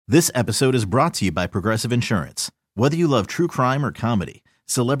This episode is brought to you by Progressive Insurance. Whether you love true crime or comedy,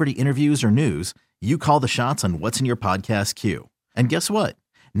 celebrity interviews or news, you call the shots on what's in your podcast queue. And guess what?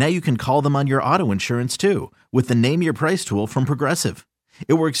 Now you can call them on your auto insurance too with the Name Your Price tool from Progressive.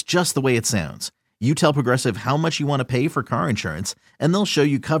 It works just the way it sounds. You tell Progressive how much you want to pay for car insurance, and they'll show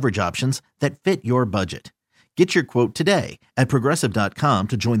you coverage options that fit your budget. Get your quote today at Progressive.com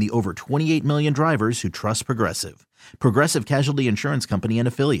to join the over 28 million drivers who trust Progressive. Progressive Casualty Insurance Company and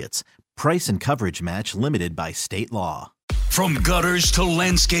Affiliates. Price and coverage match limited by state law. From gutters to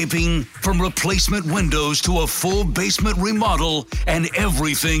landscaping, from replacement windows to a full basement remodel, and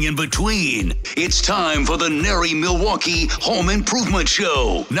everything in between. It's time for the NARI Milwaukee Home Improvement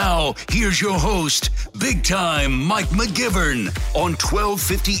Show. Now, here's your host, big time Mike McGivern on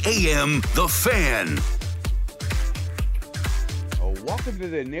 1250 AM, The Fan. Welcome to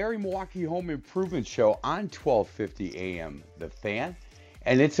the NARI Milwaukee Home Improvement Show on 1250 AM, The Fan.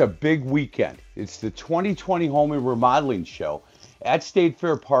 And it's a big weekend. It's the 2020 Home and Remodeling Show at State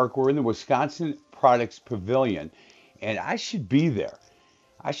Fair Park. We're in the Wisconsin Products Pavilion, and I should be there.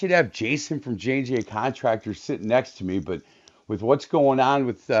 I should have Jason from J&J Contractors sitting next to me, but with what's going on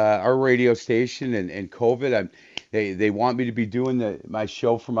with our radio station and COVID, they want me to be doing my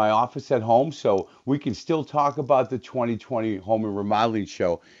show from my office at home, so we can still talk about the 2020 Home and Remodeling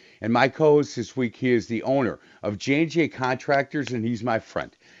Show. And my co-host this week, he is the owner of J&J Contractors, and he's my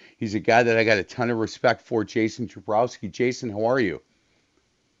friend. He's a guy that I got a ton of respect for, Jason Jabrowski. Jason, how are you?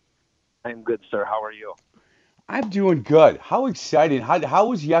 I'm good, sir. How are you? I'm doing good. How exciting. How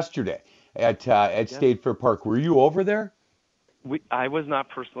was yesterday at State Fair Park? Were you over there? I was not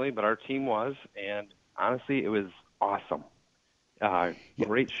personally, but our team was, and honestly, it was awesome.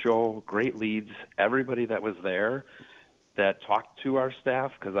 Great show, great leads. Everybody that was there that talked to our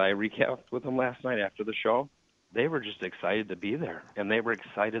staff, because I recapped with them last night after the show, they were just excited to be there, and they were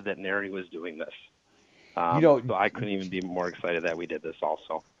excited that NARI was doing this. So I couldn't even be more excited that we did this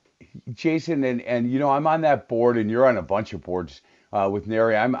also. Jason, and I'm on that board, and you're on a bunch of boards with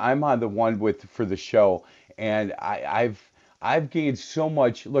NARI. I'm on the one for the show, and I've gained so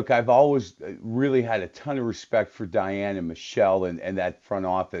much. Look, I've always really had a ton of respect for Diane and Michelle and that front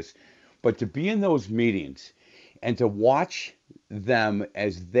office, but to be in those meetings and to watch them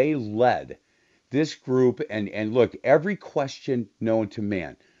as they led this group, and look, every question known to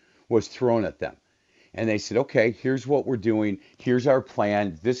man was thrown at them. And they said, okay, here's what we're doing. Here's our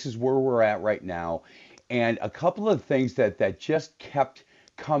plan. This is where we're at right now. And a couple of things that just kept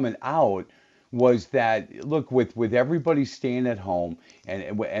coming out was that, look, with everybody staying at home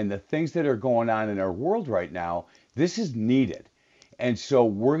and the things that are going on in our world right now, this is needed. And so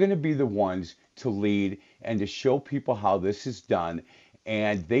we're going to be the ones to lead and to show people how this is done.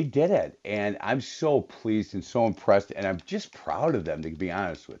 And they did it. And I'm so pleased and so impressed. And I'm just proud of them, to be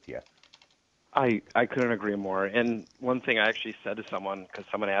honest with you. I couldn't agree more. And one thing I actually said to someone, because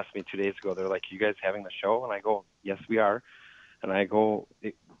someone asked me 2 days ago, they're like, you guys having the show? And I go, yes, we are. And I go,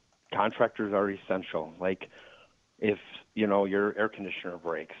 contractors are essential. Like, if, your air conditioner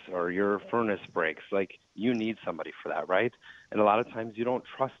breaks or your furnace breaks, like, you need somebody for that, right? And a lot of times you don't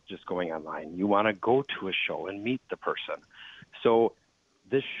trust just going online. You want to go to a show and meet the person. So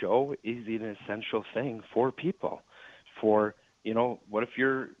this show is an essential thing for people. For, what if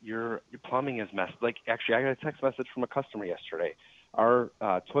your plumbing is messed? Like, actually, I got a text message from a customer yesterday. Our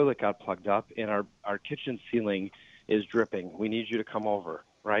toilet got plugged up and our kitchen ceiling is dripping. We need you to come over,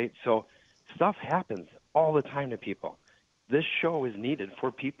 right? So stuff happens all the time to people. This show is needed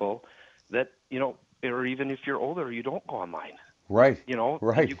for people that, or even if you're older, you don't go online. Right.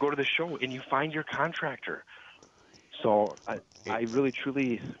 Right. You go to the show and you find your contractor. So I really,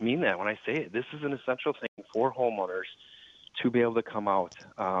 truly mean that when I say it. This is an essential thing for homeowners to be able to come out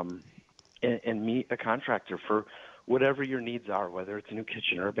and meet a contractor for whatever your needs are, whether it's a new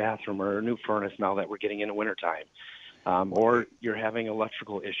kitchen or a bathroom or a new furnace now that we're getting into wintertime. Or you're having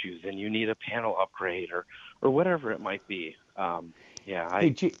electrical issues and you need a panel upgrade or whatever it might be.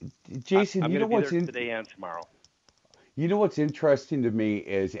 Jason, I'm you know be what's there today and tomorrow. You know what's interesting to me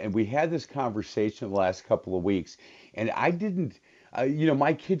is, and we had this conversation the last couple of weeks, and I didn't,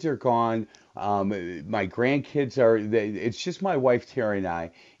 my kids are gone. My grandkids it's just my wife, Terry, and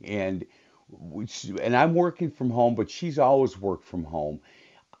I, and I'm working from home, but she's always worked from home.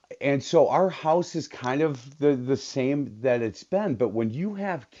 And so our house is kind of the same that it's been. But when you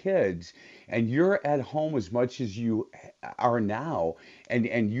have kids and you're at home as much as you are now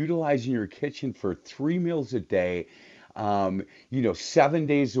and utilizing your kitchen for 3 meals a day, 7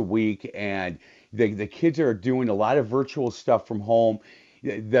 days a week, and the kids are doing a lot of virtual stuff from home,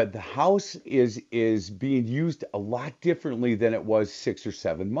 The house is being used a lot differently than it was 6 or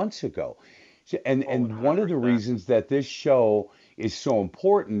 7 months ago. Oh, And one of the 100%. reasons that this show is so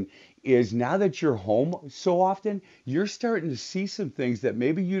important is now that you're home so often, you're starting to see some things that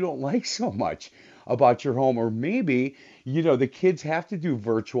maybe you don't like so much about your home, or maybe, the kids have to do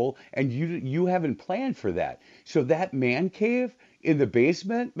virtual and you haven't planned for that. So that man cave in the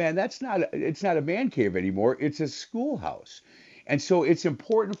basement, man, it's not a man cave anymore. It's a schoolhouse. And so it's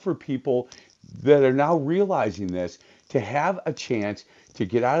important for people that are now realizing this to have a chance to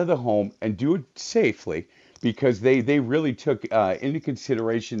get out of the home and do it safely, because they really took into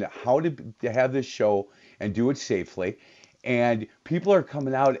consideration how to have this show and do it safely. And people are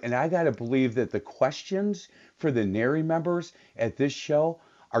coming out, and I got to believe that the questions for the NARI members at this show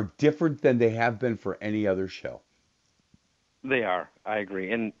are different than they have been for any other show. They are. I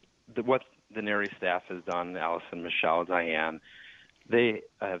agree. And what the NARI staff has done, Allison, Michelle, Diane, they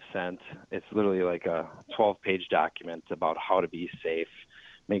have sent, it's literally like a 12-page document about how to be safe,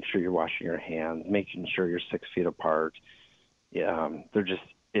 make sure you're washing your hands, making sure you're 6 feet apart. They're just,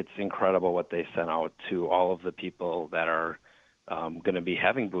 it's incredible what they sent out to all of the people that are going to be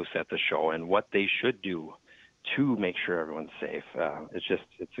having booths at the show, and what they should do to make sure everyone's safe.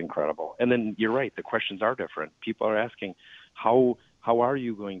 It's incredible. And then you're right, the questions are different. People are asking, how are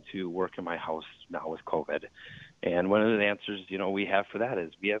you going to work in my house now with COVID? And one of the answers, we have for that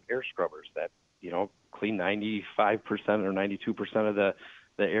is we have air scrubbers that, clean 95% or 92% of the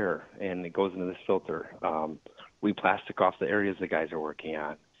air, and it goes into this filter. We plastic off the areas the guys are working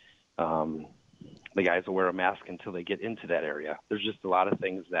on. The guys will wear a mask until they get into that area. There's just a lot of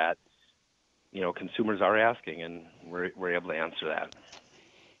things that, consumers are asking, and we're able to answer that.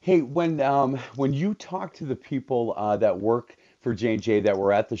 Hey, when you talk to the people that work for J&J that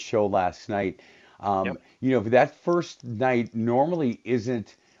were at the show last night, Yep. that first night normally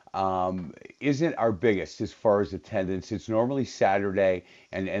isn't our biggest as far as attendance. It's normally Saturday,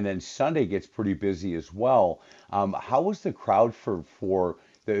 and then Sunday gets pretty busy as well. How was the crowd for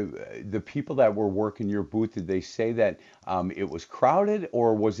the people that were working your booth? Did they say that it was crowded,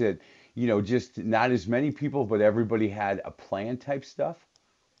 or was it, just not as many people, but everybody had a plan type stuff?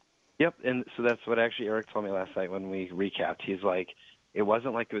 Yep, and so that's what actually Eric told me last night when we recapped. He's like, it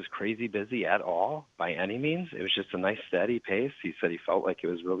wasn't like it was crazy busy at all by any means. It was just a nice steady pace. He said he felt like it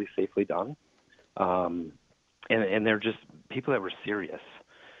was really safely done. And they're just people that were serious,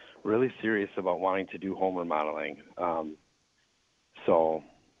 really serious about wanting to do home remodeling. So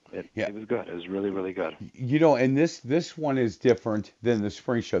it was good. It was really, really good. And this one is different than the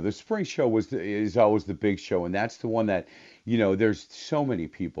spring show. The spring show is always the big show, and that's the one that, there's so many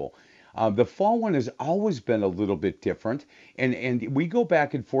people. The fall one has always been a little bit different, and we go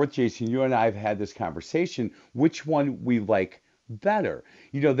back and forth, Jason. You and I have had this conversation, which one we like better.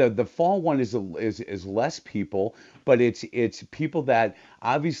 The fall one is less people, but it's people that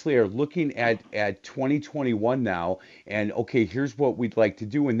obviously are looking at 2021 now, and okay, here's what we'd like to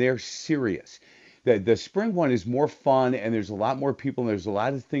do, and they're serious. The spring one is more fun, and there's a lot more people, and there's a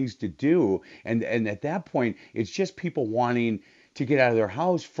lot of things to do, and at that point, it's just people wanting to get out of their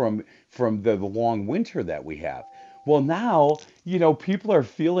house from the long winter that we have. Well, now, people are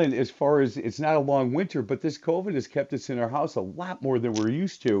feeling, as far as it's not a long winter, but this COVID has kept us in our house a lot more than we're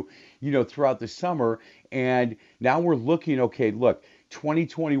used to, throughout the summer. And now we're looking, okay, look,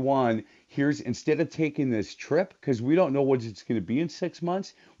 2021, instead of taking this trip, because we don't know what it's going to be in 6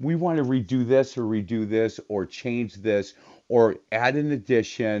 months, we want to redo this or change this, or add an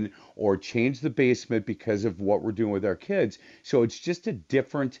addition, or change the basement because of what we're doing with our kids. So it's just a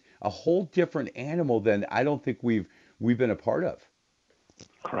whole different animal than I don't think we've been a part of.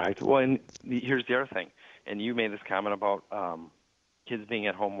 Correct. Well, and here's the other thing. And you made this comment about kids being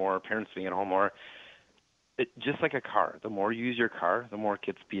at home more, parents being at home more. Just like a car, the more you use your car, the more it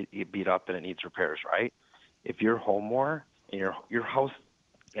gets beat up and it needs repairs, right? If you're home more, and your house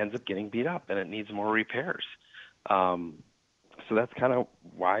ends up getting beat up and it needs more repairs. So that's kind of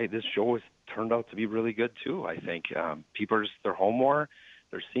why this show has turned out to be really good too. I think people they're home more,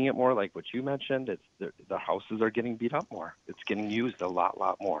 they're seeing it more, like what you mentioned. The houses are getting beat up more. It's getting used a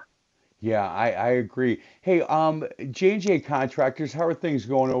lot more. Yeah, I agree. Hey, J&J Contractors, how are things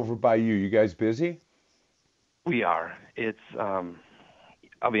going over by you? You guys busy? We are. It's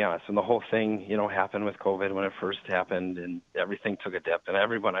I'll be honest, when the whole thing, happened with COVID, when it first happened and everything took a dip, and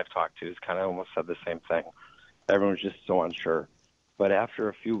everyone I've talked to has kind of almost said the same thing. Everyone's just so unsure. But after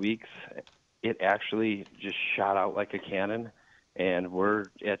a few weeks, it actually just shot out like a cannon, and we're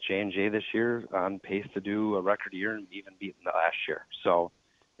at J&J this year on pace to do a record year and even beating the last year. So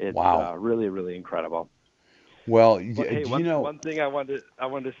it's Wow. Really, really incredible. Well, Well, hey, do you know? one thing I wanted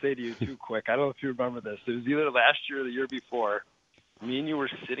to say to you too quick. I don't know if you remember this. It was either last year or the year before. Me and you were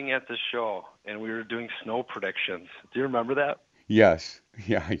sitting at the show and we were doing snow predictions. Do you remember that? Yes.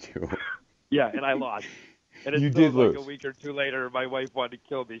 Yeah, I do. Yeah, and I lost. And it You did snowed like a lose. week or two later. My wife wanted to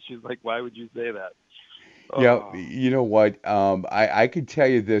kill me. She's like, "Why would you say that?" Yeah, Oh, you know what? I could tell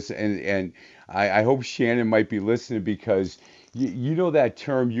you this, and I hope Shannon might be listening because you know that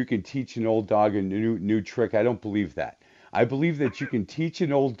term, you can teach an old dog a new trick. I don't believe that. I believe that you can teach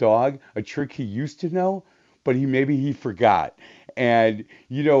an old dog a trick he used to know, but maybe he forgot. And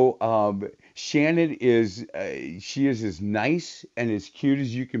Shannon is she is as nice and as cute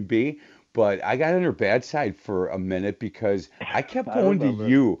as you can be. But I got on her bad side for a minute because I kept I going to remember.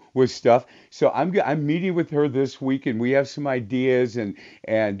 you with stuff. So I'm meeting with her this week, and we have some ideas. And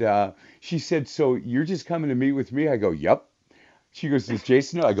she said, "So you're just coming to meet with me?" I go, "Yep." She goes, "Does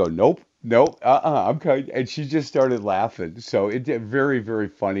Jason know?" I go, "Nope, nope, I'm coming." And she just started laughing. So it did very, very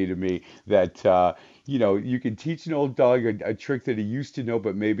funny to me that you can teach an old dog a trick that he used to know,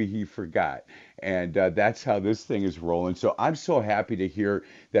 but maybe he forgot. And that's how this thing is rolling. So I'm so happy to hear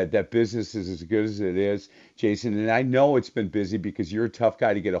that business is as good as it is, Jason. And I know it's been busy because you're a tough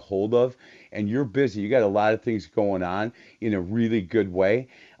guy to get a hold of, and you're busy. You got a lot of things going on in a really good way.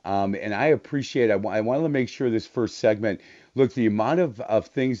 And I appreciate it. I wanted to make sure this first segment, look, the amount of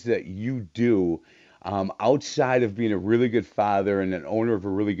things that you do outside of being a really good father and an owner of a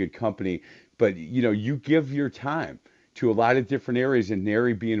really good company, but you give your time to a lot of different areas, and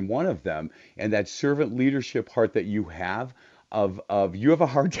NARI being one of them, and that servant leadership heart that you have of you have a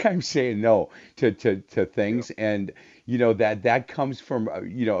hard time saying no to Yeah. things, and that comes from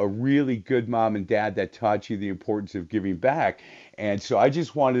a really good mom and dad that taught you the importance of giving back. And so I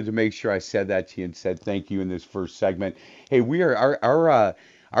just wanted to make sure I said that to you and said thank you in this first segment. Hey, we are our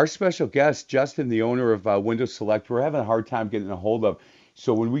special guest, Justin, the owner of Windows Select. We're having a hard time getting a hold of.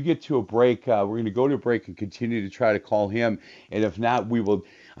 So when we get to a break, we're going to go to a break and continue to try to call him. And if not, we will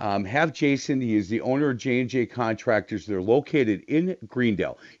have Jason. He is the owner of J&J Contractors. They're located in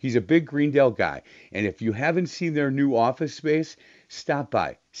Greendale. He's a big Greendale guy. And if you haven't seen their new office space, stop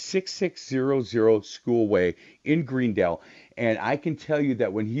by 6600 School Way in Greendale. And I can tell you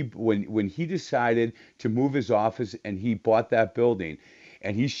that when he decided to move his office and he bought that building,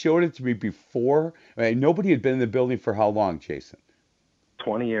 and he showed it to me before, I mean, nobody had been in the building for how long, Jason?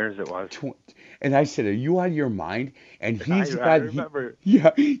 20 years it was. And I said, "Are you out of your mind?" And I he's I got, remember.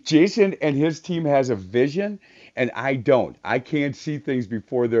 yeah, Jason and his team has a vision, and I don't. I can't see things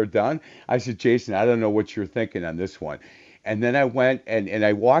before they're done. I said, "Jason, I don't know what you're thinking on this one." And then I went and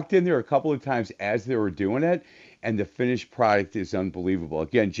I walked in there a couple of times as they were doing it, and the finished product is unbelievable.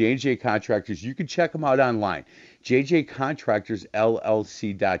 Again, J&J Contractors, you can check them out online.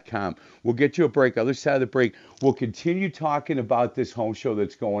 JJContractorsLLC.com. We'll get to a break. Other side of the break, we'll continue talking about this home show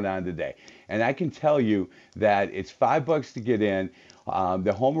that's going on today. And I can tell you that it's $5 to get in.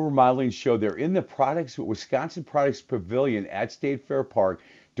 The home remodeling show, they're in the Wisconsin Products Pavilion at State Fair Park.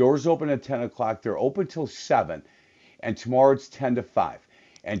 Doors open at 10 o'clock. They're open till 7. And tomorrow it's 10 to 5.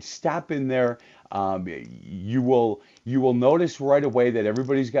 And stop in there. You will notice right away that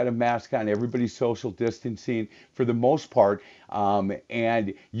everybody's got a mask on, everybody's social distancing for the most part,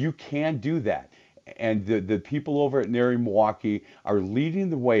 and you can do that. And the people over at NARI Milwaukee are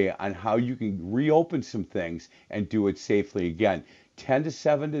leading the way on how you can reopen some things and do it safely. Again, 10 to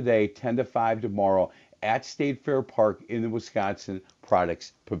 7 today, 10 to 5 tomorrow at State Fair Park in the Wisconsin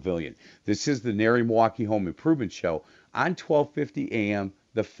Products Pavilion. This is the NARI Milwaukee Home Improvement Show on 1250 AM,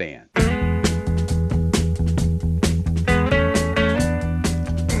 The Fan.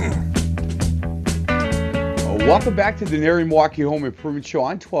 Welcome back to the NARI Milwaukee Home Improvement Show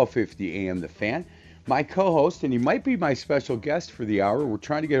on 1250 AM, The Fan. My co-host, and he might be my special guest for the hour. We're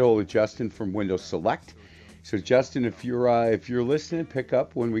trying to get a hold of Justin from Windows Select. So Justin, if you're listening, pick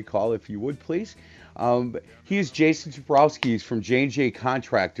up when we call, if you would, please. He is Jason Zabrowski. He's from J&J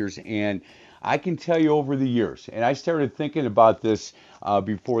Contractors, and I can tell you over the years, and I started thinking about this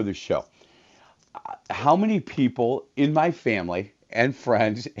before the show, how many people in my family and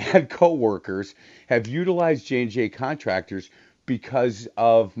friends and coworkers have utilized J&J Contractors because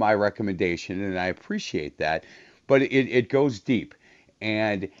of my recommendation, and I appreciate that, but it goes deep.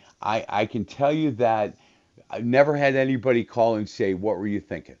 And I can tell you that I've never had anybody call and say, "What were you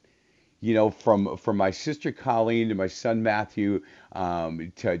thinking?" From my sister Colleen to my son Matthew,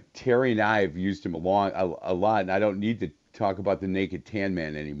 to Terry and I have used him a lot, and I don't need to talk about the naked tan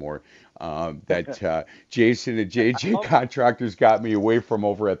man anymore. Jason and JJ Contractors got me away from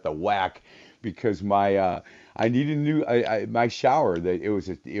over at the WAC because I needed my shower. That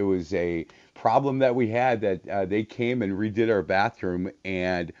it was a problem that we had that they came and redid our bathroom,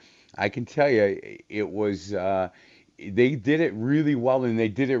 and I can tell you it was they did it really well and they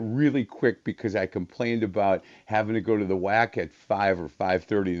did it really quick because I complained about having to go to the whack at 5 or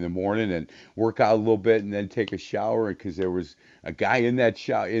 5:30 in the morning and work out a little bit and then take a shower because there was a guy in that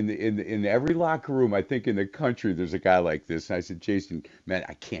shower in every locker room I think in the country there's a guy like this. And I said, Jason, man,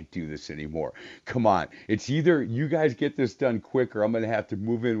 I can't do this anymore. Come on, it's either you guys get this done quick or I'm gonna have to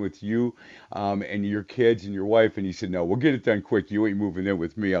move in with you and your kids and your wife. And he said, no, we'll get it done quick. You ain't moving in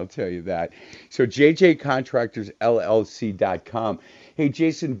with me, I'll tell you that. So jjcontractorsllc.com. Hey,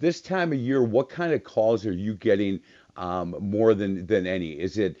 Jason, this time of year, what kind of calls are you getting more than any?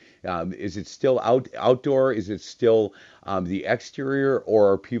 Is it still outdoor? Is it still the exterior,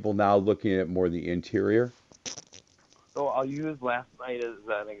 or are people now looking at more the interior? So I'll use last night as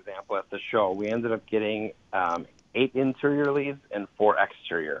an example at the show. We ended up getting 8 interior leads and 4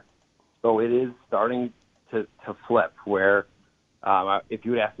 exterior. So it is starting to flip where if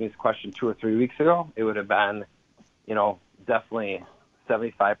you would ask me this question 2 or 3 weeks ago, it would have been, definitely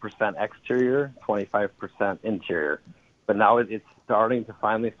 75% exterior, 25% interior. But now it's starting to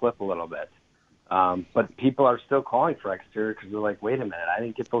finally flip a little bit. But people are still calling for exterior because they're like, wait a minute, I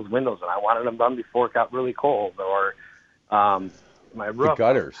didn't get those windows and I wanted them done before it got really cold. Or my roof. The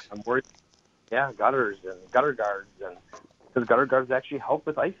gutters. I'm worried. Yeah, gutters and gutter guards. And because gutter guards actually help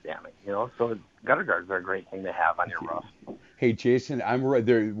with ice damming, so gutter guards are a great thing to have on your roof. Hey, Jason,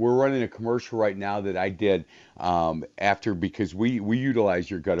 we're running a commercial right now that I did because we utilize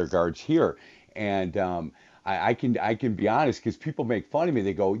your gutter guards here. And I can be honest because people make fun of me.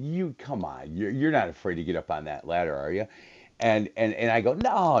 They go, "You come on, you're not afraid to get up on that ladder, are you?" And I go,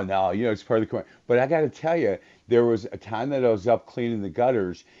 no, it's part of the commercial. But I got to tell you, there was a time that I was up cleaning the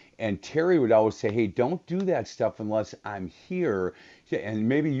gutters, and Terry would always say, "Hey, don't do that stuff unless I'm here, and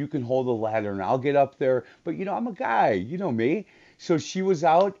maybe you can hold the ladder and I'll get up there." But I'm a guy, you know me. So she was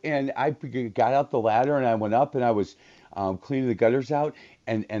out, and I got out the ladder and I went up and I was cleaning the gutters out,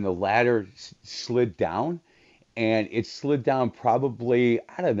 and the ladder slid down, and it slid down probably,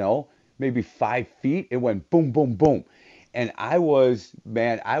 I don't know, maybe 5 feet. It went boom, boom, boom. And I was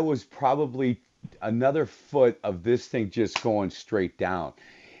probably another foot of this thing just going straight down.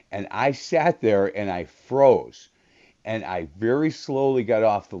 And I sat there and I froze. And I very slowly got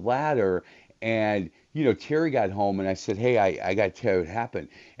off the ladder. And, Terry got home and I said, "Hey, I got to tell you what happened."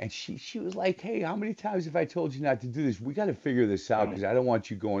 And she was like, "Hey, how many times have I told you not to do this? We got to figure this out because I don't want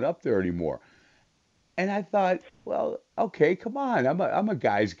you going up there anymore." And I thought, well, okay, come on. I'm a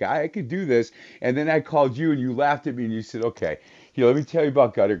guy's guy. I can do this. And then I called you and you laughed at me and you said, "Okay, let me tell you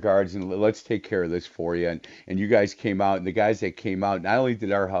about gutter guards and let's take care of this for you." And you guys came out, and the guys that came out not only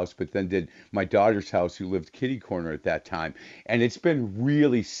did our house, but then did my daughter's house, who lived kitty corner at that time. And it's been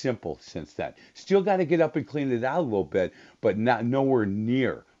really simple since then. Still got to get up and clean it out a little bit, but nowhere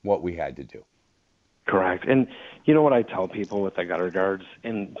near what we had to do. Correct. And you know what I tell people with the gutter guards,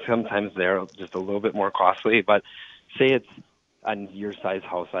 and sometimes they're just a little bit more costly, but say it's on your size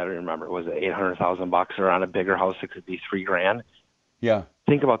house, I don't remember, was it $800,000, or on a bigger house it could be $3,000. Yeah.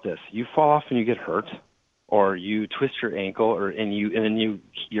 Think about this. You fall off and you get hurt, or you twist your ankle, and then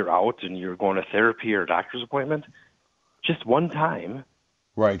you're out and you're going to therapy or a doctor's appointment. Just one time.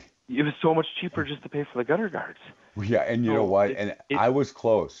 Right. It was so much cheaper just to pay for the gutter guards. Yeah, and you know what? I was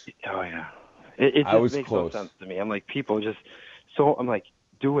close. Oh, yeah. It just makes no sense to me. I'm like, I'm like,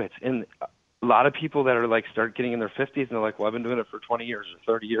 do it. And a lot of people that are like, start getting in their 50s and they're like, well, I've been doing it for 20 years or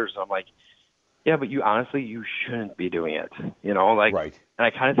 30 years. And I'm like, yeah, but you shouldn't be doing it. Right. And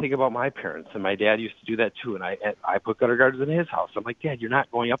I kind of think about my parents, and my dad used to do that too. And I put gutter guards in his house. I'm like, Dad, you're not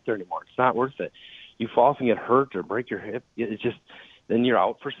going up there anymore. It's not worth it. You fall off and get hurt or break your hip. It's just, then you're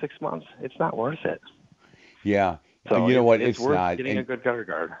out for 6 months. It's not worth it. Yeah. So you know what? It's worth not getting a good gutter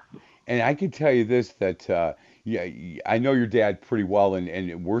guard. And I can tell you this, that I know your dad pretty well,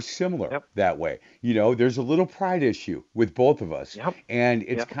 and we're similar that way. There's a little pride issue with both of us. Yep. And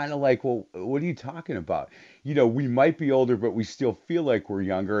it's kind of like, well, what are you talking about? We might be older, but we still feel like we're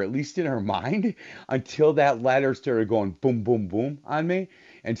younger, at least in our mind, until that ladder started going boom, boom, boom on me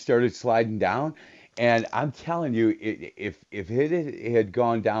and started sliding down. And I'm telling you, if it had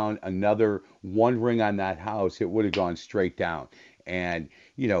gone down another one ring on that house, it would have gone straight down. And,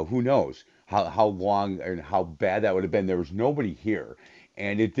 who knows how long and how bad that would have been. There was nobody here.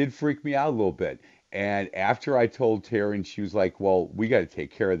 And it did freak me out a little bit. And after I told Terry, and she was like, well, we got to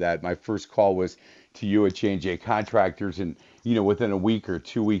take care of that. My first call was to you at J&J Contractors. And within a week or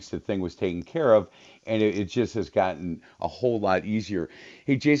 2 weeks, the thing was taken care of, and it just has gotten a whole lot easier.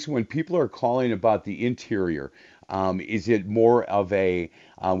 Hey, Jason, when people are calling about the interior, is it more of a,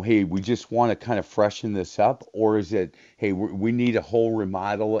 hey, we just want to kind of freshen this up, or is it, hey, we need a whole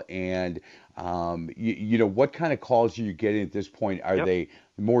remodel, and what kind of calls are you getting at this point? Are Yep. they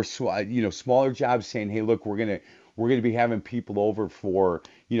more, smaller jobs saying, hey, look, we're gonna be having people over for,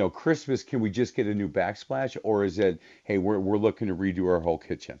 Christmas. Can we just get a new backsplash, or is it, hey, we're looking to redo our whole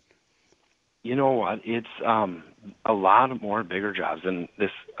kitchen? You know what? It's a lot of more bigger jobs, and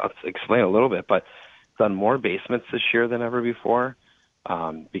this I'll explain a little bit, but done more basements this year than ever before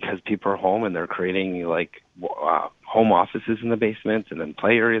because people are home and they're creating like home offices in the basements and then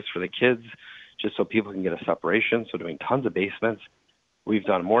play areas for the kids, just so people can get a separation. So doing tons of basements. We've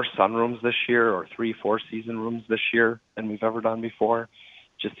done more sunrooms this year, or 3-4 season rooms this year than we've ever done before,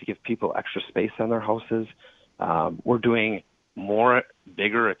 just to give people extra space on their houses. We're doing more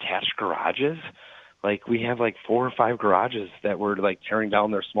bigger attached garages. Like we have like 4 or 5 garages that we're like tearing down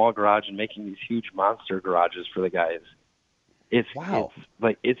their small garage and making these huge monster garages for the guys. Wow.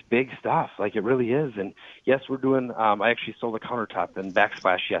 It's big stuff. Like it really is. And yes, we're doing. I actually sold a countertop and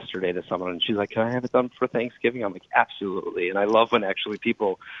backsplash yesterday to someone, and she's like, "Can I have it done for Thanksgiving?" I'm like, "Absolutely." And I love when actually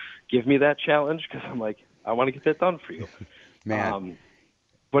people give me that challenge, because I'm like, I want to get that done for you. Man,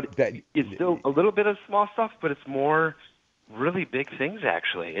 But that it's still a little bit of small stuff, but it's more really big things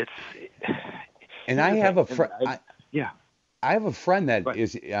actually. and I have a friend. Yeah. I have a friend that But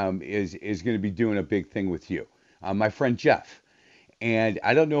is going to be doing a big thing with you. My friend Jeff. And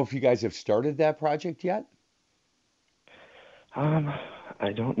I don't know if you guys have started that project yet.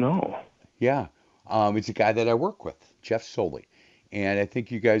 I don't know. Yeah. It's a guy that I work with, Jeff Soley. And I think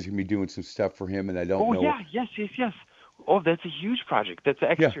you guys are going to be doing some stuff for him. And I don't Oh know. yeah, yes. Oh, that's a huge project. That's the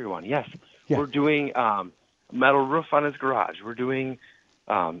Yeah. exterior one. Yes, Yeah. we're doing metal roof on his garage. We're doing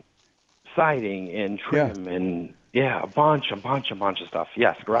siding and Yeah. trim and a bunch of stuff.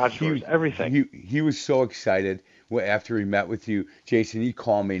 Yes, garage doors, everything. He was so excited after he met with you, Jason. He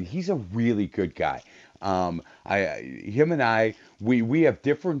called me, and he's a really good guy. Him and I, we have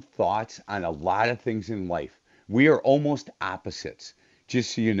different thoughts on a lot of things in life. We are almost opposites,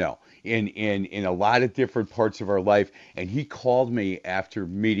 just so you know, in a lot of different parts of our life. And he called me after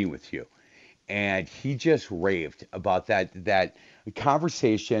meeting with you, and he just raved about that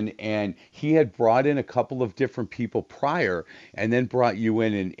conversation. And he had brought in a couple of different people prior, and then brought you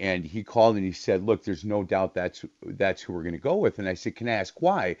in, and he called and he said, look, there's no doubt that's who we're going to go with. And I said, can I ask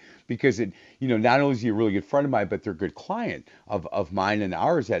why? Because not only is he a really good friend of mine, but they're a good client of mine and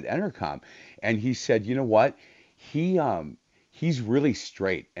ours at Entercom. And he said, you know what, he's really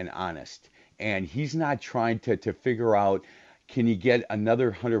straight and honest, and he's not trying to figure out, can you get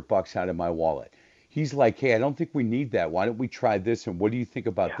another $100 out of my wallet? He's like, hey, I don't think we need that. Why don't we try this? And what do you think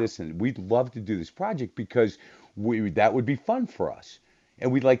about this? And we'd love to do this project because that would be fun for us, and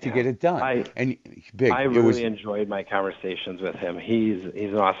we'd like to get it done. I really enjoyed my conversations with him. He's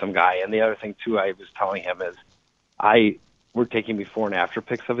an awesome guy. And the other thing too, I was telling him is, we're taking before and after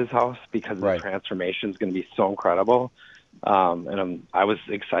pics of his house because the transformation is going to be so incredible. And I was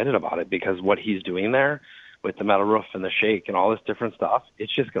excited about it because what he's doing there with the metal roof and the shake and all this different stuff,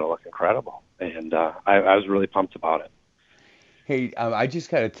 it's just going to look incredible. And I was really pumped about it. Hey, I just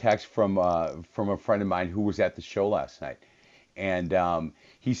got a text from a friend of mine who was at the show last night, and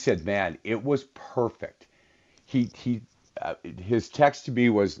he said, "Man, it was perfect." His text to me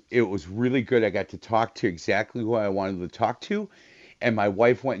was, "It was really good. I got to talk to exactly who I wanted to talk to, and my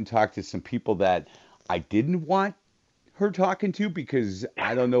wife went and talked to some people that I didn't want her talking to because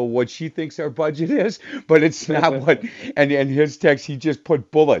I don't know what she thinks our budget is, but it's not what." And his text, he just put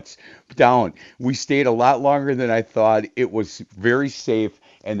bullets down. We stayed a lot longer than I thought. It was very safe,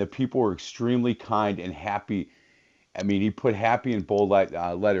 and the people were extremely kind and happy. I mean, he put happy in bold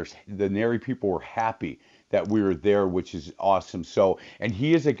letters. The NARI people were happy that we were there, which is awesome. So, and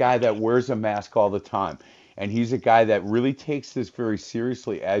he is a guy that wears a mask all the time. And he's a guy that really takes this very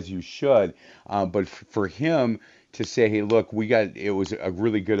seriously, as you should. But for him to say, hey, look, it was a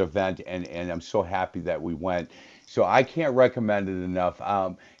really good event, and I'm so happy that we went. So I can't recommend it enough.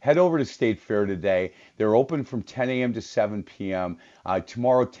 Head over to State Fair today. They're open from 10 a.m. to 7 p.m.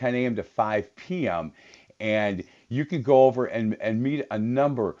 Tomorrow, 10 a.m. to 5 p.m. And you can go over and meet a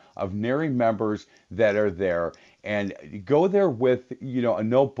number of NARI members that are there. And go there with a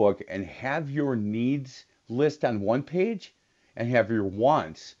notebook and have your needs list on one page and have your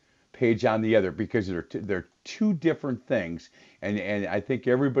wants page on the other, because they're two different things. And I think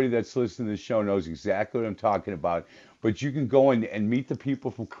everybody that's listening to the show knows exactly what I'm talking about. But you can go and meet the people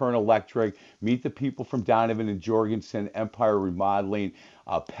from Kern Electric, meet the people from Donovan and Jorgensen, Empire Remodeling,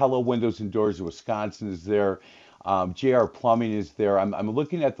 Pella Windows and Doors of Wisconsin is there. JR Plumbing is there. I'm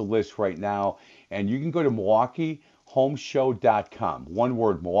looking at the list right now, and you can go to MilwaukeeHomeShow.com. One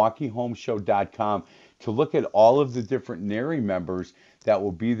word, MilwaukeeHomeShow.com, to look at all of the different NARI members that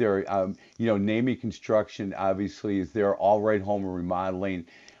will be there. Namey Construction obviously is there. All Right Home and Remodeling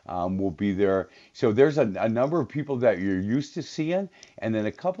will be there. So there's a number of people that you're used to seeing, and then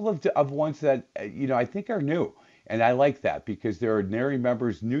a couple of ones that I think are new. And I like that because there are NARI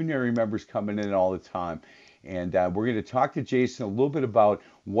members, new NARI members coming in all the time. And we're going to talk to Jason a little bit about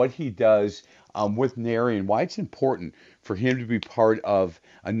what he does with NARI and why it's important for him to be part of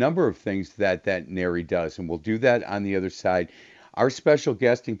a number of things that NARI does. And we'll do that on the other side. Our special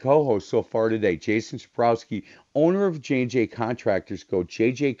guest and co-host so far today, Jason Sprousky, owner of J&J Contractors. Go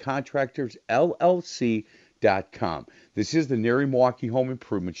jjcontractorsllc.com. This is the NARI Milwaukee Home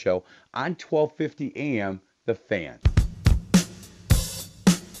Improvement Show on 1250 AM, The Fan.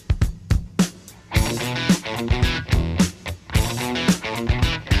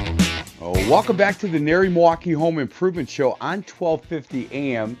 Welcome back to the NARI Milwaukee Home Improvement Show on 1250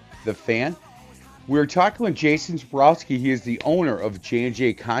 AM, The Fan. We're talking with Jason Sprousky. He is the owner of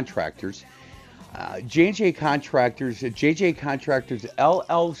J&J Contractors. J&J Contractors,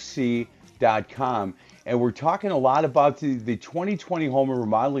 jjcontractorsllc.com. And we're talking a lot about the 2020 Home and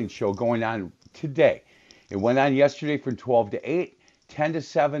Remodeling Show going on today. It went on yesterday from 12 to 8, 10 to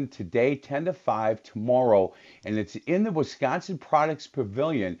 7 today, 10 to 5 tomorrow. And it's in the Wisconsin Products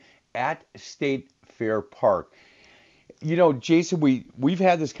Pavilion at State Fair Park. Jason, we've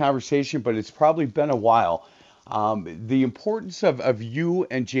had this conversation, but it's probably been a while. The importance of you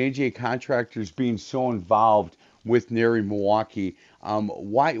and J&J Contractors being so involved with NARI Milwaukee.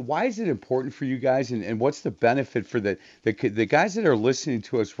 Why is it important for you guys, and what's the benefit for the guys that are listening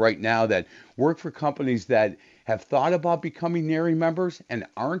to us right now that work for companies that have thought about becoming NARI members and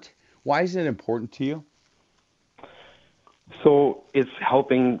aren't? Why is it important to you? So it's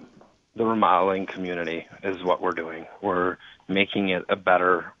helping the remodeling community is what we're doing. We're making it a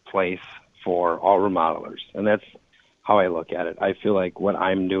better place for all remodelers. And that's how I look at it. I feel like what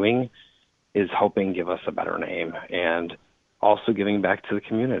I'm doing is helping give us a better name and also giving back to the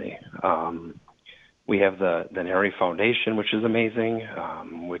community. We have the NARI Foundation, which is amazing,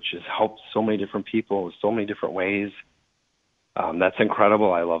 which has helped so many different people in so many different ways. That's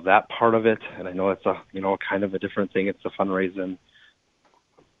incredible. I love that part of it. And I know it's kind of a different thing. It's a fundraising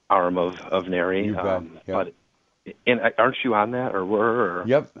arm of NARI. Yep. But aren't you on that, or were? Or?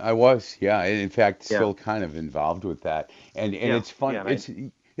 Yep, I was. Yeah, in fact, still kind of involved with that. And it's fun. Yeah,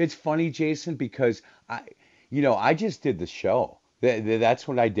 it's funny, Jason, because I just did the show. That's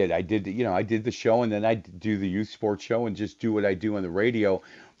what I did. I did the show, and then I do the youth sports show and just do what I do on the radio.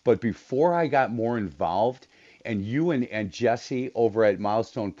 But before I got more involved, and you and Jesse over at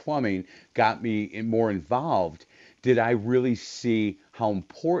Milestone Plumbing got me more involved, did I really see how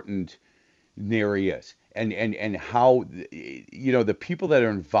important NARI is, and how the people that are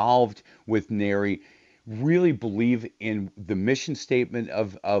involved with NARI really believe in the mission statement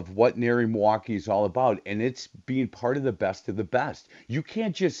of what NARI Milwaukee is all about, and it's being part of the best. You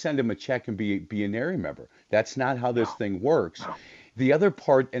can't just send them a check and be a NARI member. That's not how this thing works. The other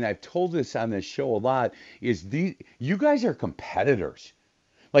part, and I've told this on this show a lot, is you guys are competitors.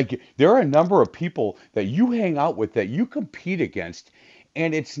 Like, there are a number of people that you hang out with that you compete against,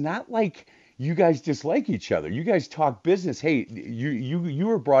 and it's not like you guys dislike each other. You guys talk business. Hey, you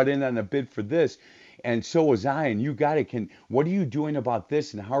were brought in on a bid for this, and so was I, and you got it. What are you doing about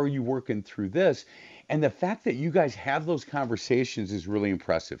this, and how are you working through this? And the fact that you guys have those conversations is really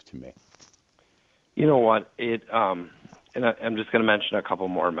impressive to me. You know what? And I'm just going to mention a couple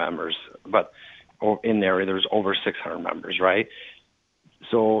more members, but in NARI, there's over 600 members, right?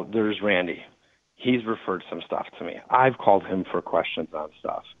 So there's Randy. He's referred some stuff to me. I've called him for questions on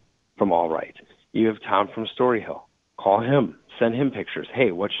stuff from All Right. You have Tom from Story Hill. Call him. Send him pictures.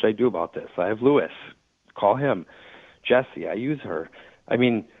 Hey, what should I do about this? I have Lewis. Call him. Jessie, I use her. I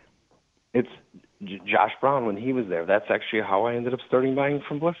mean, it's Josh Brown when he was there. That's actually how I ended up starting buying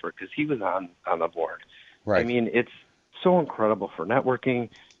from Blifford, because he was on the board. Right. I mean, it's so incredible for networking.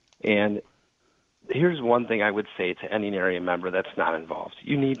 And here's one thing I would say to any NARI member that's not involved.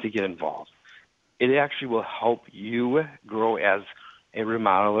 You need to get involved. It actually will help you grow as a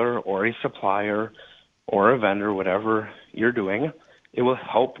remodeler or a supplier or a vendor, whatever you're doing. It will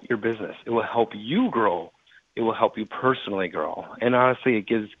help your business. It will help you grow. It will help you personally grow. And honestly, it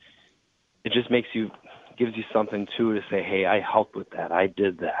just makes you gives you something too to say, hey, I helped with that. I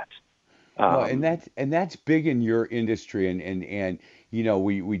did that. Well, and that's big in your industry, and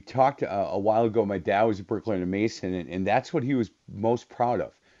we talked a while ago. My dad was a bricklayer and a mason, and that's what he was most proud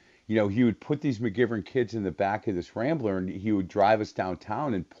of. He would put these McGivern kids in the back of this Rambler, and he would drive us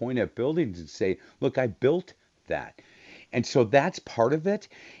downtown and point at buildings and say, "Look, I built that." And so that's part of it.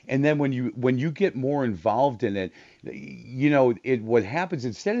 And then when you get more involved in it, what happens,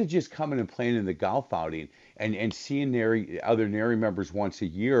 instead of just coming and playing in the golf outing and seeing other NARI members once a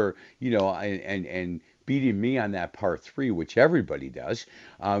year, and beating me on that par three, which everybody does.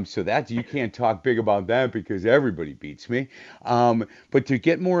 So that you can't talk big about that because everybody beats me. But to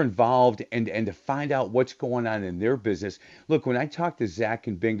get more involved and to find out what's going on in their business. Look, when I talk to Zach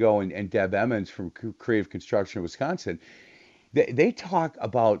and Bingo and Deb Emmons from Creative Construction of Wisconsin, they talk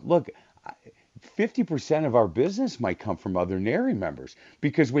about, look, 50% of our business might come from other NARI members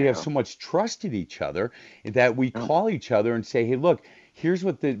because we have so much trust in each other that we call each other and say, hey, look, here's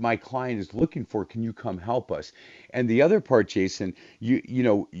what my client is looking for. Can you come help us? And the other part, Jason,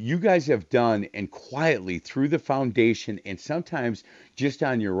 you guys have done, and quietly through the foundation and sometimes just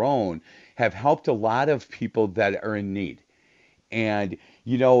on your own, have helped a lot of people that are in need. And,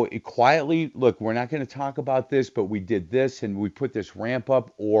 quietly, look, we're not going to talk about this, but we did this and we put this ramp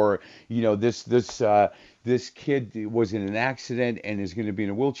up, or, this kid was in an accident and is going to be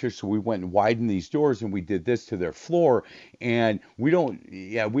in a wheelchair. So we went and widened these doors and we did this to their floor. And we don't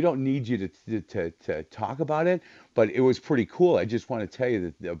need you to talk about it, but it was pretty cool. I just want to tell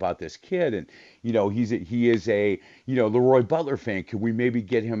you about this kid. And, he is a, Leroy Butler fan. Could we maybe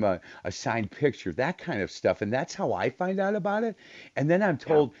get him a signed picture, that kind of stuff. And that's how I find out about it. And then I'm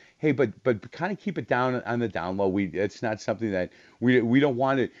told, hey, but kind of keep it down on the down low. It's not something that we don't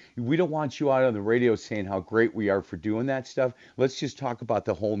want it. We don't want you out on the radio saying how great we are for doing that stuff. Let's just talk about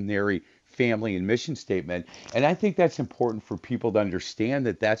the whole NARI family and mission statement. And I think that's important for people to understand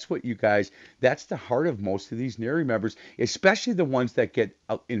that's what you guys, that's the heart of most of these NARI members, especially the ones that get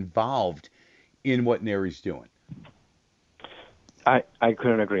involved in what NARI's doing. I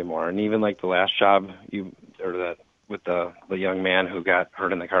couldn't agree more. And even like the last job with the young man who got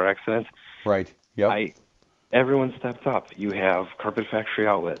hurt in the car accident. Right. Yep. Everyone stepped up. You have Carpet Factory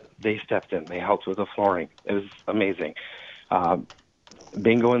Outlet. They stepped in. They helped with the flooring. It was amazing.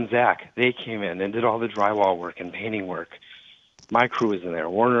 Bingo and Zach, they came in and did all the drywall work and painting work. My crew was in there.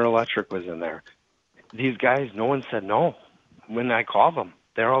 Warner Electric was in there. These guys, no one said no. When I called them,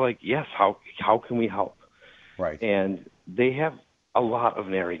 they're all like, yes, how can we help? Right. And they have a lot of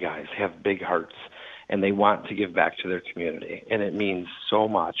NARI guys have big hearts, and they want to give back to their community. And it means so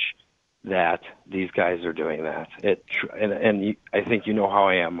much that these guys are doing that. And I think you know how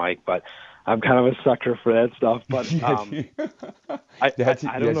I am, Mike, but I'm kind of a sucker for that stuff. But I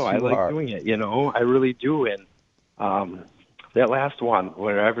don't know. I like doing it, I really do. And that last one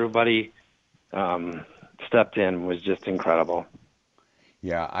where everybody stepped in was just incredible.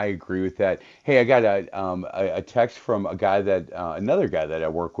 Yeah, I agree with that. Hey, I got a text from another guy that I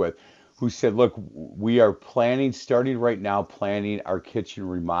work with, who said, look, we are starting right now, planning our kitchen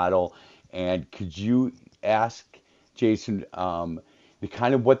remodel. And could you ask Jason the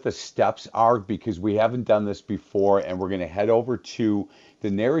kind of what the steps are, because we haven't done this before, and we're going to head over to the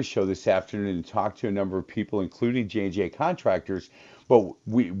NARI show this afternoon and talk to a number of people, including J&J Contractors. But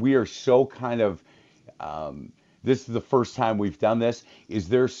we are so kind of this is the first time we've done this. Is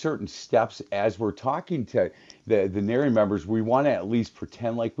there certain steps as we're talking to the NARI members? We want to at least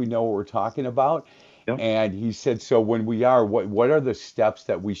pretend like we know what we're talking about. Yep. And he said, so when we are, what are the steps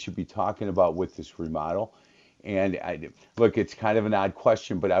that we should be talking about with this remodel? And look, it's kind of an odd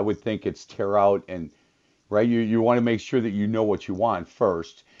question, but I would think it's tear out and, right, you want to make sure that you know what you want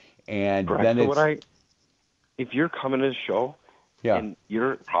first. And correct. Then it's... if you're coming to the show, and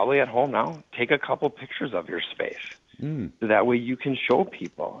you're probably at home now, take a couple pictures of your space. So that way you can show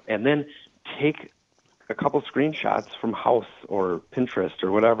people. And then take a couple screenshots from House or Pinterest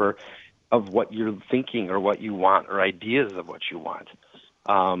or whatever of what you're thinking or what you want or ideas of what you want.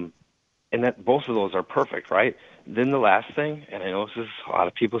 And that both of those are perfect, right? Then the last thing, and I know a lot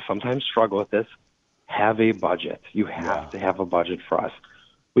of people sometimes struggle with this, have a budget. You have to have a budget for us.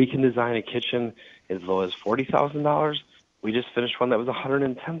 We can design a kitchen as low as $40,000. We just finished one that was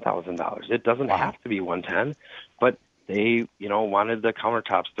 $110,000. It doesn't have to be $110, but they, wanted the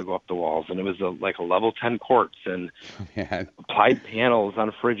countertops to go up the walls, and it was like a level 10 quartz and applied panels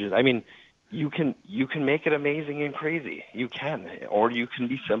on fridges. I mean, you can make it amazing and crazy. You can, or you can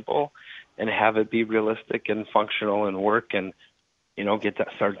be simple and have it be realistic and functional and work and,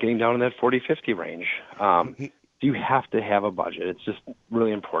 start getting down in that 40-50 range. You have to have a budget. It's just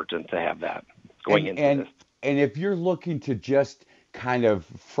really important to have that. going into this. And if you're looking to just kind of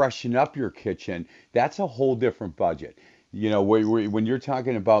freshen up your kitchen, that's a whole different budget. When you're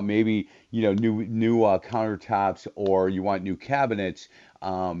talking about maybe new countertops, or you want new cabinets,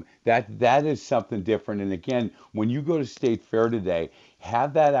 that is something different. And again, when you go to State Fair today,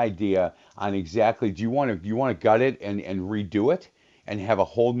 have that idea on exactly, do you want to gut it and redo it and have a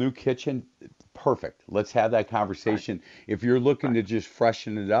whole new kitchen? Perfect. Let's have that conversation. Right. If you're looking to just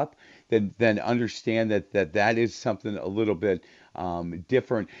freshen it up, then understand that is something a little bit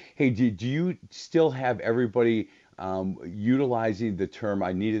different. Hey, do you still have everybody utilizing the term,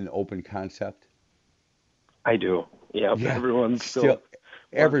 I need an open concept? I do. Yep. Yeah. Everyone's still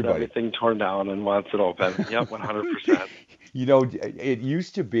everybody. Everything torn down and wants it open. Yep, 100%. It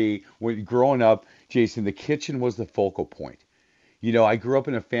used to be, when growing up, Jason, the kitchen was the focal point. I grew up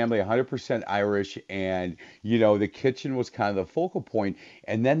in a family 100% Irish, and, the kitchen was kind of the focal point.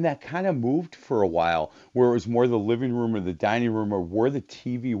 And then that kind of moved for a while, where it was more the living room or the dining room or where the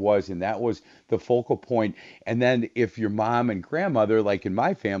TV was, and that was the focal point. And then if your mom and grandmother, like in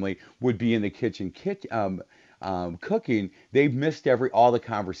my family, would be in the kitchen cooking, they missed all the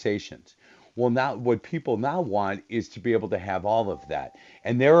conversations. Well, now what people now want is to be able to have all of that.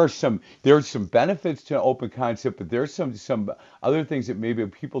 And there's some benefits to open concept, but there's some other things that maybe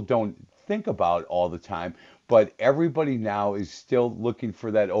people don't think about all the time. But everybody now is still looking for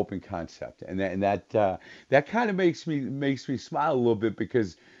that open concept, and that kind of makes me smile a little bit,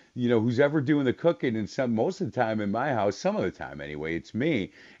 because who's ever doing the cooking, and most of the time in my house, some of the time anyway, it's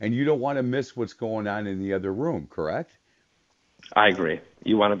me, and you don't want to miss what's going on in the other room, correct? I agree.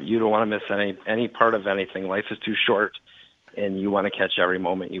 You don't want to miss any part of anything. Life is too short, and you want to catch every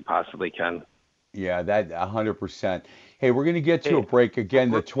moment you possibly can. Yeah, that 100%. Hey, we're going to get to a break again.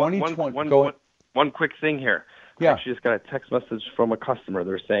 The 2020. One quick thing here. Yeah. I actually just got a text message from a customer.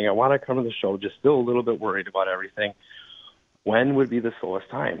 They're saying, I want to come to the show, just still a little bit worried about everything. When would be the slowest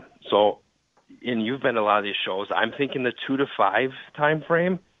time? So, and you've been to a lot of these shows. I'm thinking the 2 to 5 time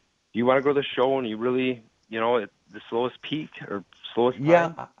frame. Do you want to go to the show and you really, the slowest peak or slowest time?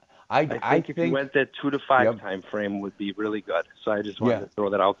 Yeah, I think if you went that 2 to 5 time frame would be really good. So I just wanted to throw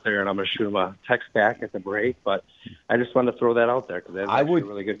that out there, and I'm going to shoot him a text back at the break. But I just wanted to throw that out there, because that's a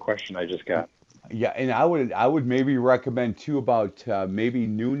really good question I just got. Yeah, and I would maybe recommend too about maybe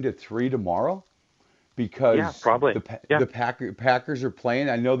noon to 3 tomorrow, because probably. The Packers are playing.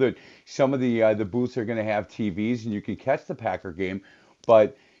 I know that some of the booths are going to have TVs, and you can catch the Packer game,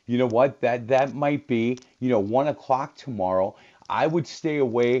 but you know what? That might be 1 o'clock tomorrow. I would stay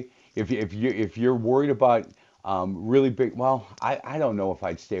away if you're worried about really big. Well, I don't know if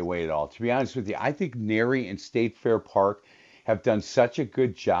I'd stay away at all. To be honest with you, I think NARI and State Fair Park have done such a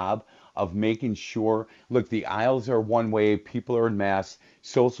good job of making sure. Look, the aisles are one way. People are in masks,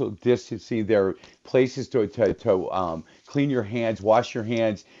 social distancing. There are places to clean your hands, wash your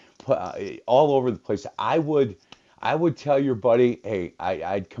hands, all over the place. I would tell your buddy, hey,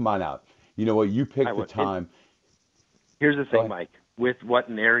 I'd come on out. You know what? You pick the time. Here's the thing, Mike. With what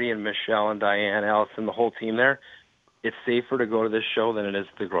NARI and Michelle and Diane, Allison, the whole team there, it's safer to go to this show than it is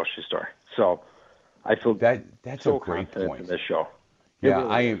to the grocery store. So I feel that's so a great point. In this show. Yeah,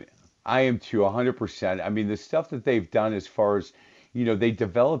 I am too, 100%. I mean, the stuff that they've done as far as, they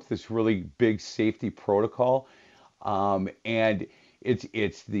developed this really big safety protocol, and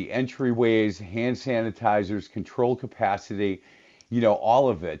it's the entryways, hand sanitizers, control capacity, all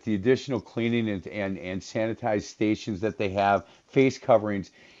of it, the additional cleaning and sanitized stations that they have, face coverings,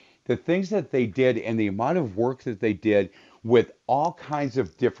 the things that they did, and the amount of work that they did with all kinds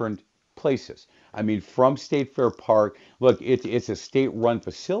of different places. I mean, from State Fair Park, look, it's a state-run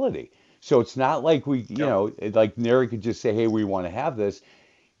facility. So it's not like like NARI could just say, hey, we want to have this.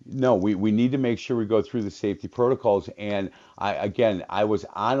 No, we need to make sure we go through the safety protocols. And I was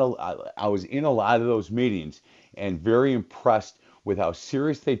in a lot of those meetings, and very impressed with how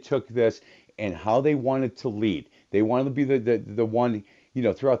serious they took this and how they wanted to lead. They wanted to be the one,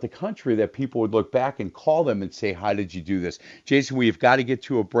 throughout the country, that people would look back and call them and say, how did you do this? Jason, we've got to get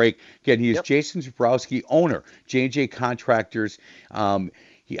to a break. Again, he is Jason Zabrowski, owner, J&J Contractors.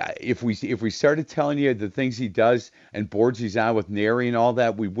 If we started telling you the things he does and boards he's on with NARI and all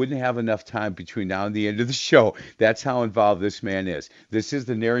that, we wouldn't have enough time between now and the end of the show. That's how involved this man is. This is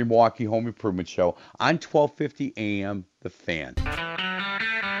the NARI Milwaukee Home Improvement Show on 1250 AM The Fan.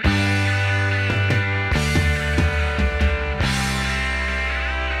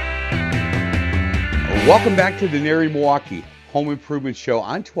 Welcome back to the NARI Milwaukee Home Improvement Show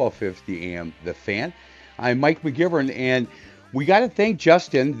on 1250 AM The Fan. I'm Mike McGivern, and we got to thank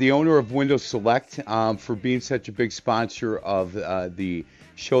Justin, the owner of Windows Select, for being such a big sponsor of the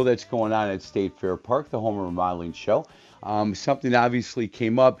show that's going on at State Fair Park, the home remodeling show. Something obviously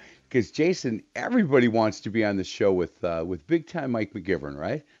came up because Jason, everybody wants to be on the show with big time Mike McGivern,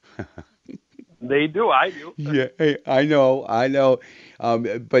 right? They do. I do. Yeah, hey, I know, I know.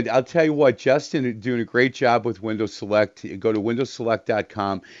 But I'll tell you what, Justin is doing a great job with Windows Select. Go to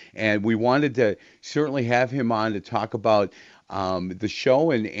windowselect.com, and we wanted to certainly have him on to talk about the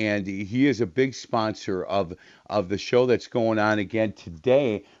show, and he is a big sponsor of the show that's going on again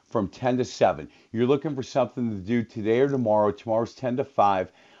today from 10 to 7. You're looking for something to do today or tomorrow. Tomorrow's 10 to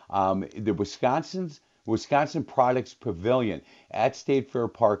 5. The Wisconsin Products Pavilion at State Fair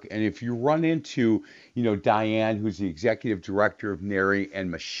Park. And if you run into, Diane, who's the executive director of NARI, and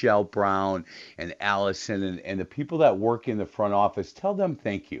Michelle Brown and Allison and the people that work in the front office, tell them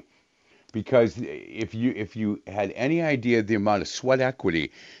thank you. Because if you had any idea the amount of sweat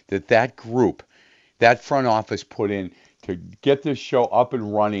equity that group, that front office put in to get this show up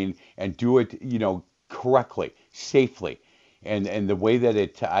and running and do it, correctly, safely, and the way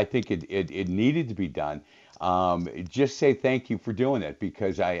that I think it needed to be done. Just say thank you for doing it,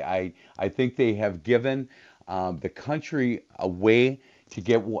 because I think they have given the country a way to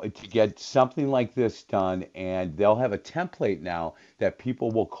get something like this done, and they'll have a template now that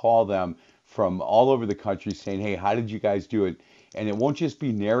people will call them from all over the country saying, hey, how did you guys do it? And it won't just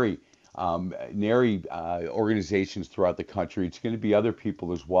be NARI organizations throughout the country. It's going to be other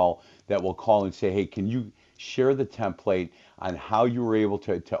people as well that will call and say, hey, can you share the template on how you were able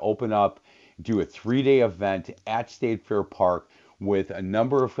to open up, do a 3-day event at State Fair Park with a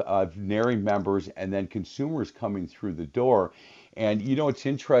number of NARI members and then consumers coming through the door. And, it's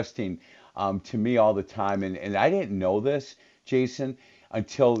interesting to me all the time, and I didn't know this, Jason,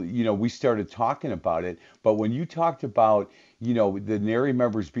 until, we started talking about it. But when you talked about, the NARI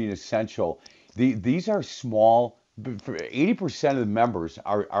members being essential, these are small. 80% of the members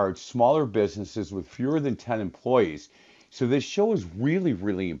are smaller businesses with fewer than 10 employees. So this show is really,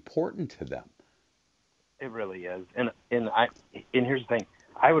 really important to them. It really is. And here's the thing.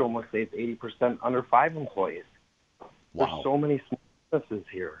 I would almost say it's 80% under 5 employees. Wow. There's so many small businesses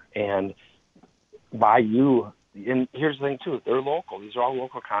here. And and here's the thing too, they're local. These are all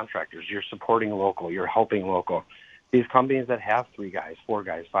local contractors. You're supporting local. You're helping local. These companies that have 3 guys, 4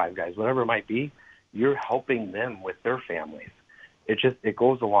 guys, 5 guys, whatever it might be, you're helping them with their families. It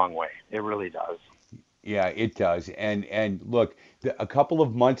goes a long way. It really does. Yeah, it does. And look, a couple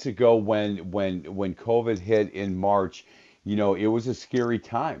of months ago when COVID hit in March, it was a scary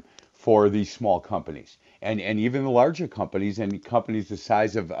time for these small companies and even the larger companies and companies the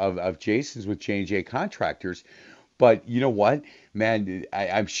size of Jason's with J&J Contractors. But you know what, man,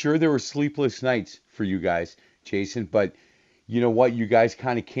 I'm sure there were sleepless nights for you guys, Jason, but you know what? You guys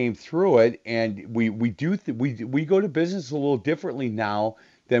kind of came through it, and we go to business a little differently now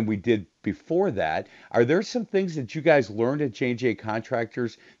than we did before that. Are there some things that you guys learned at J&J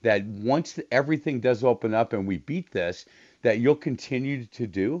Contractors that once everything does open up and we beat this, that you'll continue to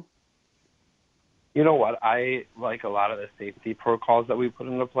do? You know what? I like a lot of the safety protocols that we put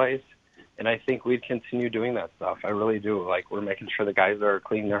into place, and I think we'd continue doing that stuff. I really do. Like, we're making sure the guys are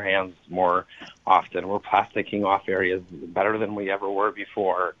cleaning their hands more often. We're plasticking off areas better than we ever were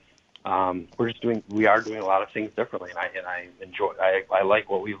before. We are doing a lot of things differently, and I enjoy. I like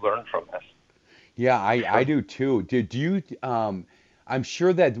what we've learned from this. Yeah, I do too. Did you? I'm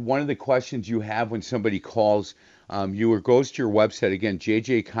sure that one of the questions you have when somebody calls you or goes to your website, again,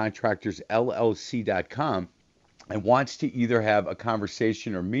 jjcontractorsllc.com, and wants to either have a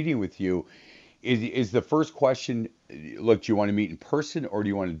conversation or meeting with you, is the first question, look, do you want to meet in person, or do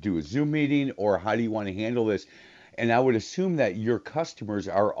you want to do a Zoom meeting, or how do you want to handle this? And I would assume that your customers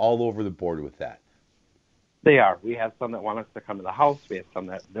are all over the board with that. They are. We have some that want us to come to the house. We have some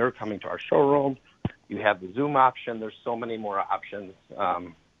that they're coming to our showroom. You have the Zoom option. There's so many more options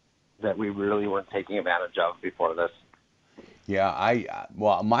that we really weren't taking advantage of before this. Yeah,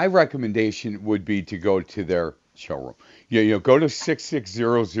 well, my recommendation would be to go to their showroom. Go to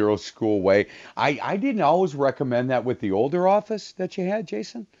 6600 School Way. I didn't always recommend that with the older office that you had,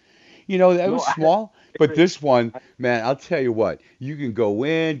 Jason. That was small. But this one, man, I'll tell you what, you can go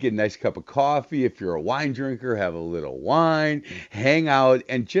in, get a nice cup of coffee. If you're a wine drinker, have a little wine, hang out,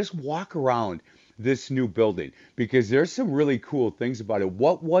 and just walk around this new building, because there's some really cool things about it.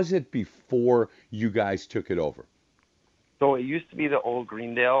 What was it before you guys took it over? So it used to be the old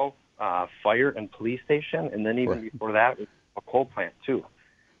Greendale fire and police station, and then even before that, it was a coal plant too.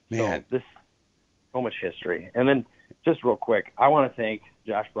 Man. So so much history. And then just real quick, I want to thank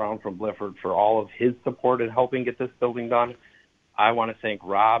Josh Brown from Blifford for all of his support in helping get this building done. I want to thank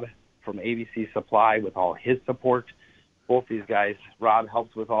Rob from ABC Supply with all his support both these guys. Rob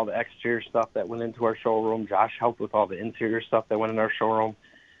helped with all the exterior stuff that went into our showroom. Josh helped with all the interior stuff that went in our showroom.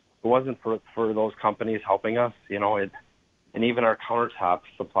 If it wasn't for those companies helping us, and even our countertop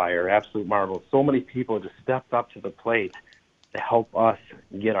supplier, Absolute Marble, so many people just stepped up to the plate to help us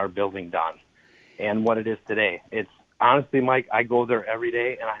get our building done and what it is today. It's honestly, Mike, I go there every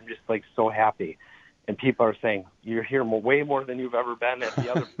day, and I'm just like so happy. And people are saying, you're here way more than you've ever been at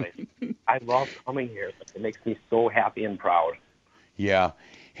the other place. I love coming here. It makes me so happy and proud. Yeah.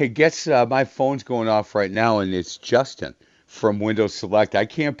 Hey, guess my phone's going off right now, and it's Justin from Windows Select. I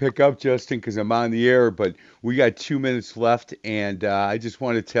can't pick up, Justin, because I'm on the air, but we got 2 minutes left, and I just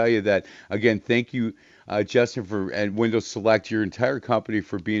want to tell you that, again, thank you, Justin, and Windows Select, your entire company,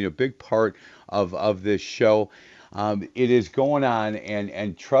 for being a big part of this show. It is going on,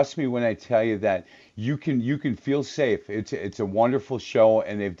 and trust me when I tell you that you can feel safe. It's a wonderful show,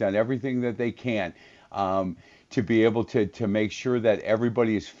 and they've done everything that they can to be able to make sure that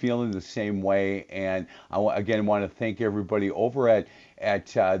everybody is feeling the same way. And I again want to thank everybody over at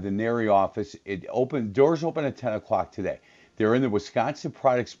the NARI office. Doors open at 10 o'clock today. They're in the Wisconsin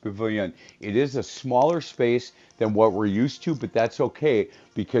Products Pavilion. It is a smaller space than what we're used to, but that's okay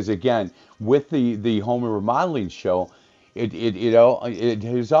because, again, with the home and remodeling show, it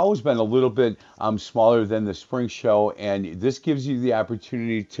has always been a little bit smaller than the spring show, and this gives you the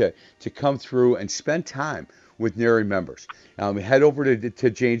opportunity to come through and spend time with NARI members. Head over to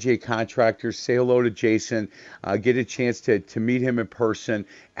J&J Contractors, say hello to Jason, get a chance to meet him in person,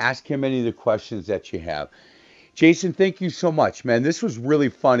 ask him any of the questions that you have. Jason, thank you so much, man. This was really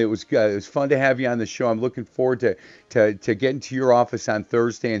fun. It was fun to have you on the show. I'm looking forward to getting to your office on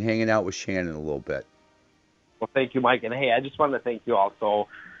Thursday and hanging out with Shannon a little bit. Well, thank you, Mike. And, hey, I just wanted to thank you also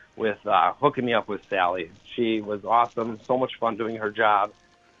with hooking me up with Sally. She was awesome. So much fun doing her job.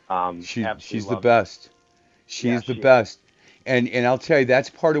 She's the best. She's the best. And I'll tell you, that's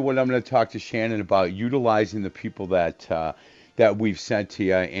part of what I'm going to talk to Shannon about, utilizing the people that we've sent to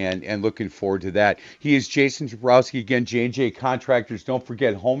you, and looking forward to that. He is Jason Jabrowski, again, J&J Contractors. Don't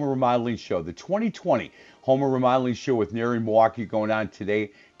forget, Home and Remodeling Show, the 2020 Home and Remodeling Show with NARI Milwaukee going on today,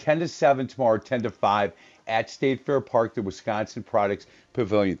 10 to 7, tomorrow 10 to 5 at State Fair Park, the Wisconsin Products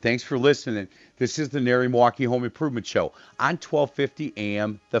Pavilion. Thanks for listening. This is the NARI Milwaukee Home Improvement Show on 1250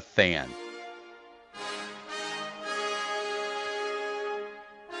 AM The Fan.